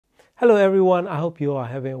Hello everyone, I hope you are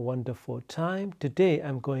having a wonderful time. Today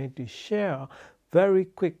I'm going to share a very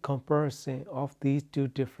quick comparison of these two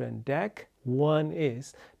different DAC. One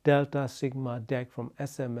is Delta Sigma DAC from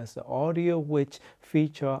SMSL Audio, which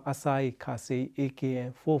feature Asahi Kasei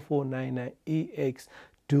AKN 4499EX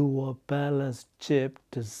dual balance chip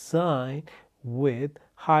design with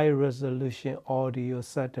high resolution audio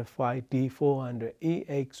certified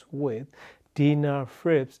D400EX with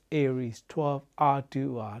Denafrips Ares 12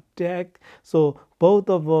 R2R DAC. So both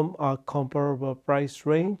of them are comparable price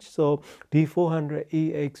range. So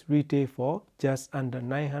D400EX retail for just under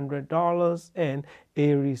 $900 and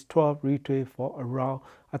Ares 12 retail for around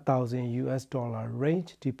 $1,000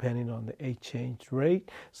 range depending on the exchange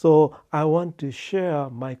rate. So I want to share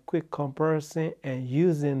my quick comparison and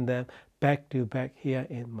using them back to back here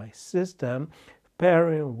in my system,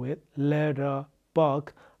 pairing with leather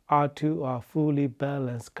buck R2R fully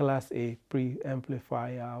balanced Class A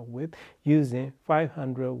preamplifier with using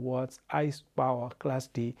 500 watts ICE power Class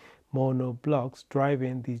D mono blocks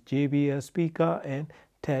driving the JBL speaker and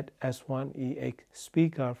TED S1EX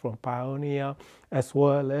speaker from Pioneer, as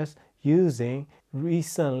well as using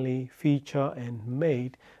recently featured and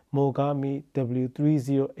made Mogami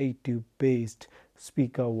W3082 based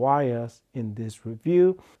speaker wires in this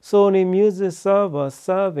review. Sony Music Server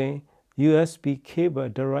serving USB cable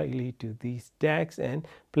directly to these DACs and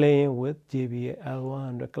playing with JBL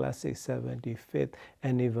L100 Classic 75th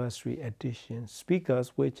Anniversary Edition speakers,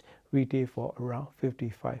 which retail for around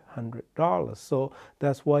 $5,500. So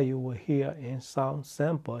that's why you will hear in sound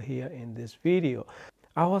sample here in this video.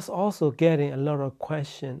 I was also getting a lot of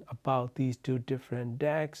questions about these two different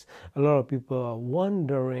DACs. A lot of people are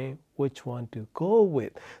wondering which one to go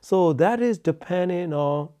with. So that is depending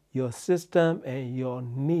on your system and your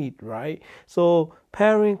need, right? So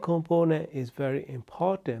pairing component is very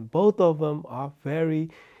important. Both of them are very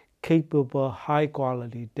capable, high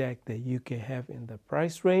quality DAC that you can have in the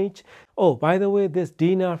price range. Oh, by the way, this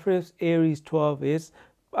Denafrips Ares 12 is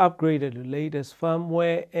upgraded the latest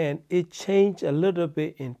firmware and it changed a little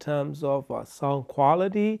bit in terms of sound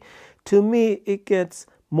quality. To me, it gets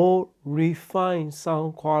more refined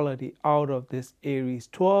sound quality out of this Ares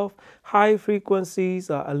 12. High frequencies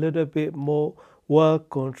are a little bit more well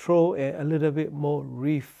controlled and a little bit more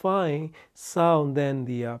refined sound than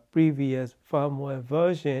the previous firmware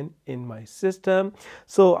version in my system.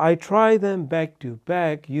 So I try them back to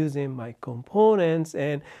back using my components,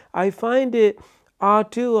 and I find it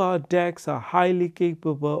R2R DACs are highly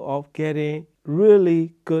capable of getting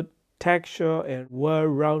really good texture and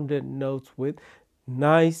well-rounded notes with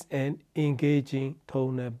nice and engaging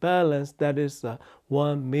tonal balance. That is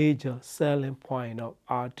one major selling point of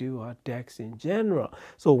R2R DACs in general.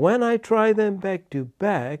 So when I try them back to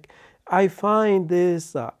back, I find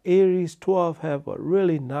this Ares 12 have a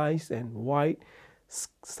really nice and wide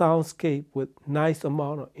soundscape with nice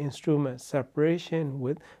amount of instrument separation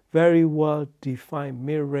with very well defined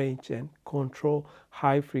mid-range and control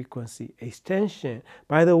high frequency extension.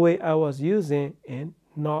 By the way, I was using in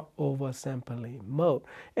not oversampling mode.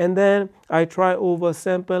 And then I try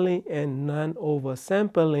oversampling and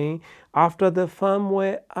non-oversampling. After the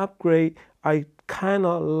firmware upgrade, I kind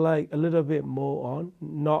of like a little bit more on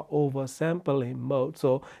not oversampling mode.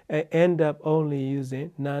 So I end up only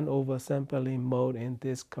using non-oversampling mode in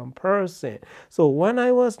this comparison. So when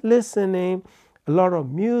I was listening a lot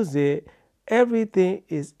of music, everything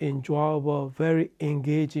is enjoyable, very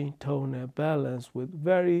engaging tonal balance with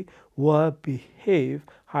very well-behaved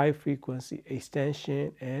high-frequency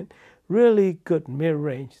extension and really good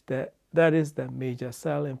mid-range. That is the major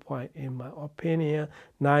selling point in my opinion.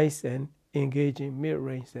 Nice and engaging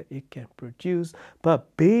mid-range that it can produce.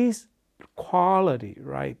 But bass quality,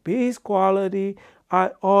 right? Bass quality, I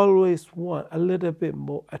always want a little bit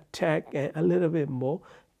more attack and a little bit more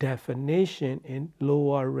definition in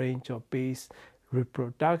lower range of bass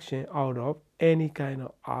reproduction out of any kind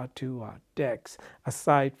of R2R DACs,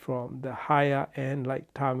 aside from the higher end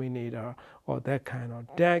like Terminator or that kind of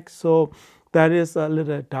DAC. So that is a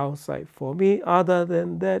little downside for me. Other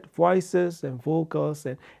than that, voices and vocals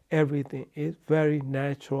and everything is very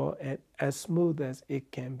natural and as smooth as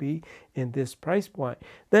it can be in this price point.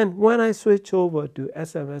 Then when I switch over to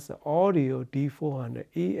SMSL Audio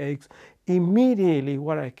D400EX, immediately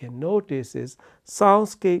what I can notice is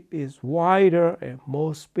soundscape is wider and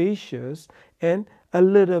more spacious and a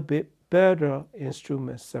little bit better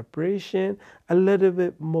instrument separation, a little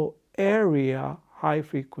bit more area high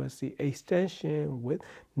frequency extension with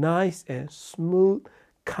nice and smooth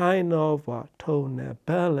kind of tonal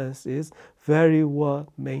balance is very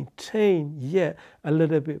well maintained, yet a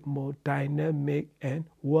little bit more dynamic and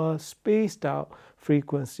well spaced out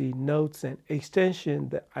frequency notes and extension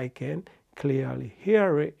that I can clearly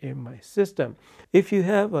hear it in my system. If you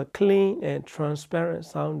have a clean and transparent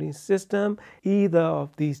sounding system, either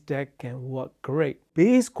of these DAC can work great.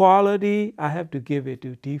 Bass quality, I have to give it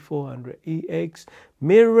to D400EX.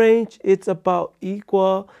 Mid-range, it's about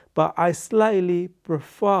equal, but I slightly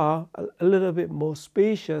prefer a little bit more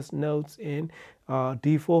spacious notes in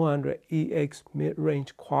D400EX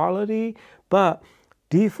mid-range quality. But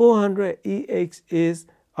D400EX is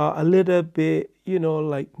a little bit,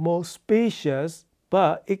 like more spacious,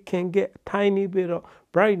 but it can get a tiny bit of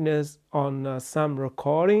brightness on some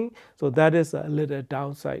recording. So that is a little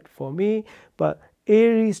downside for me. But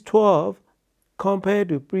Ares 12, compared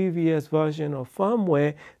to previous version of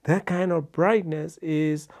firmware, that kind of brightness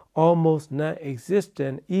is almost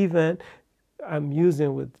non-existent. Even I'm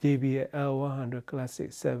using with JBL L100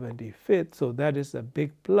 Classic 75th, so that is a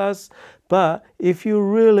big plus. But if you're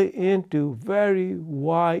really into very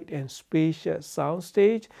wide and spacious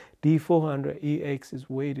soundstage, D400EX is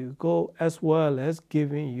way to go, as well as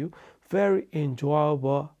giving you very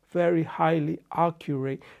enjoyable, very highly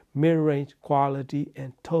accurate mid-range quality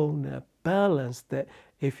and tonal balance that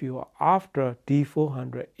if you are after,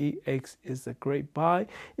 D400EX is a great buy.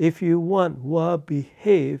 If you want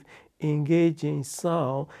well-behaved, engaging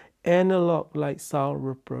sound, analog-like sound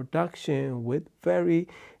reproduction with very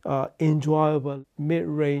enjoyable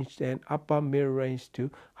mid-range and upper mid-range to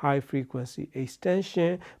high-frequency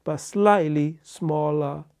extension, but slightly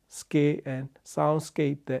smaller scale and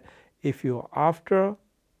soundscape, that if you're after,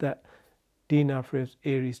 that Denafrips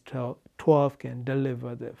Ares 12 can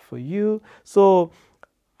deliver that for you. So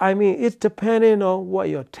I mean, it's depending on what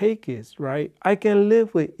your take is, right? I can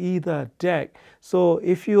live with either DAC. So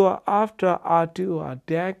if you are after R2 or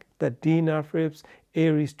DAC, the Denafrips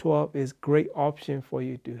Ares 12 is a great option for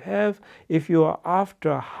you to have. If you are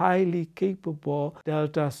after highly capable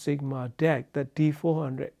Delta Sigma DAC, the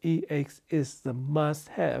D400EX is the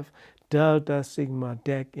must-have Delta Sigma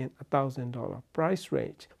DAC in $1,000 price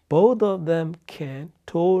range. Both of them can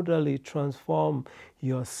totally transform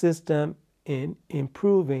your system in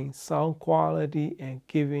improving sound quality and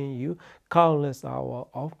giving you countless hours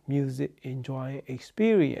of music enjoying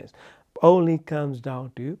experience. Only comes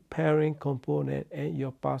down to pairing component and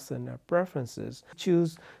your personal preferences.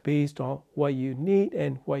 Choose based on what you need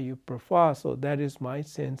and what you prefer. So that is my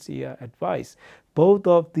sincere advice. Both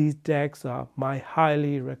of these DACs are my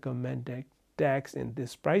highly recommended DACs in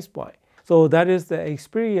this price point. So that is the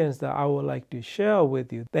experience that I would like to share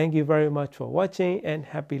with you. Thank you very much for watching and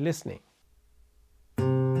happy listening.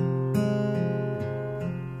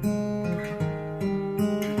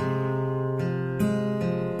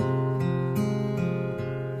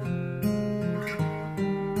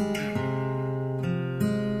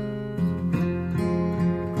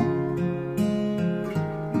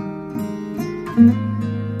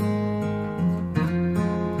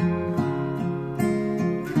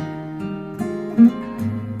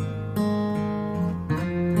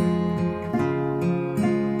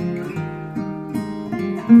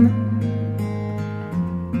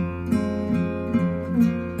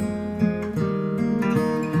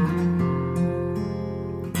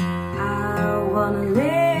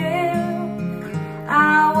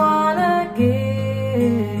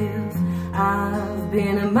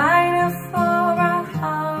 Been a miner for a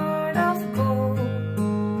heart of gold.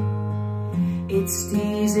 It's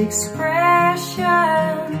these expressions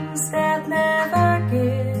that never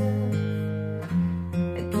give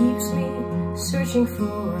that keeps me searching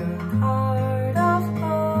for a heart of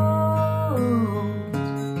gold.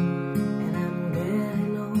 And I'm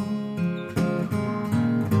getting old.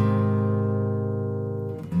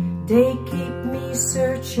 They keep me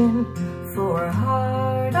searching for a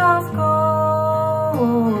heart of gold.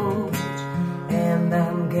 And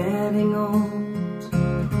I'm getting old.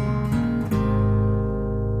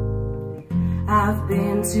 I've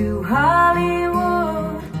been to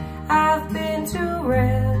Hollywood, I've been to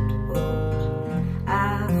Redwood,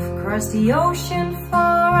 I've crossed the ocean for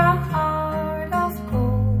a heart of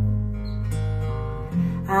gold.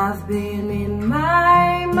 I've been in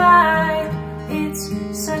my mind, it's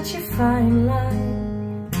such a fine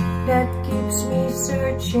line that keeps me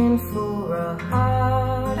searching for a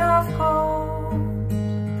heart of gold.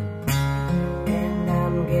 And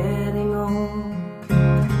I'm getting old.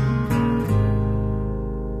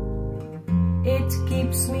 It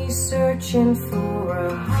keeps me searching for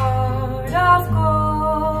a heart of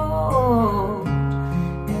gold.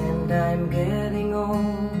 And I'm getting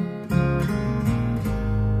old.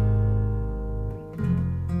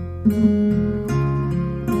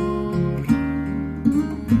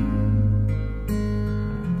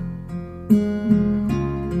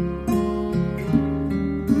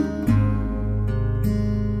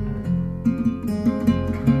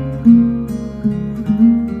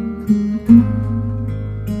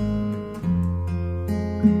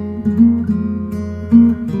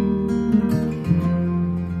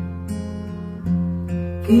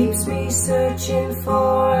 keeps me searching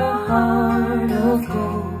for a heart of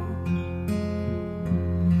gold.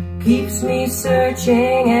 Keeps me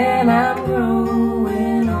searching and I'm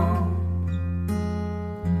growing old.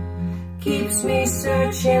 Keeps me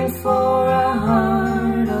searching for a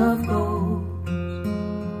heart of gold.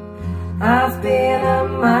 I've been a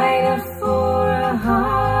miner for a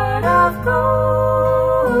heart of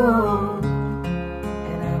gold,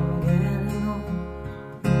 and I'm getting old.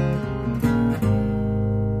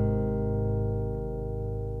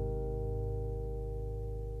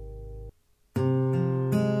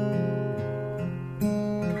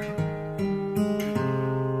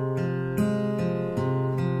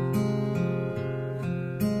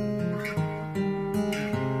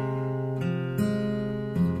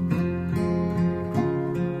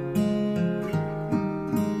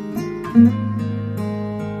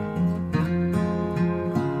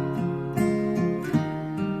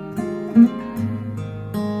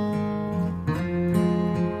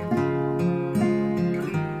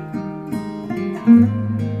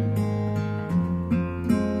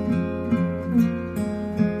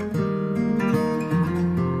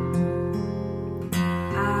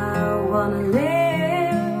 I wanna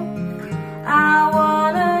live, I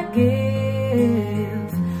wanna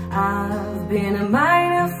give. I've been a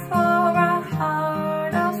miner for a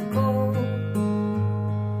heart of gold.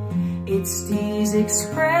 It's these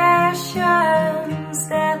expressions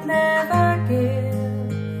that never give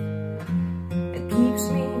that keeps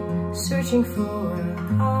me searching for a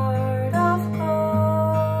heart of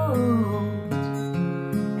gold,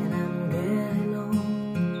 and I'm getting old.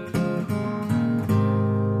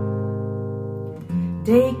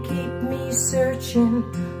 They keep me searching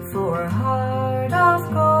for a heart of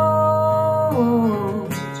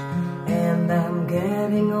gold, and I'm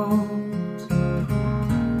getting old.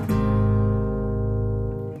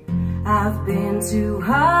 I've been to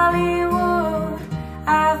Hollywood,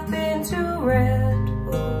 I've been to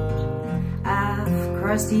Redwood, I've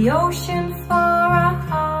crossed the ocean for a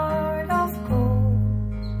heart of gold.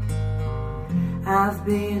 I've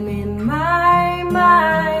been in my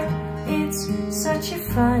mind, it's such a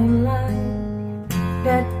fine line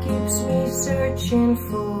that keeps me searching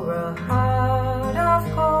for a heart of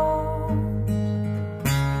gold,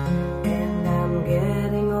 and I'm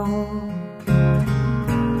getting old.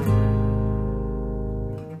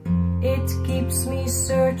 It keeps me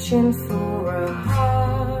searching for a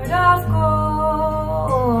heart of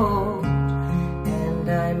gold, and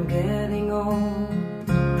I'm getting old.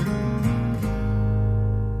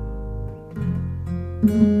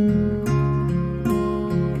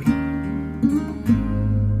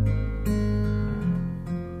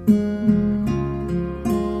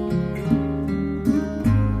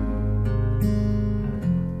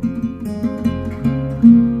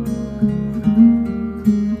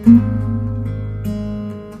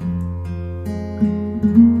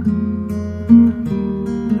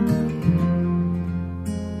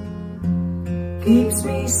 Keeps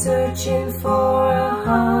me searching for a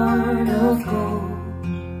heart of gold.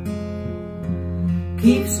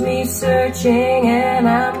 Keeps me searching and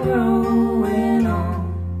I'm growing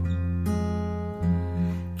old.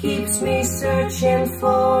 Keeps me searching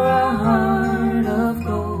for a heart of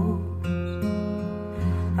gold.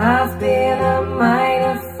 I've been a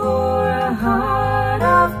miner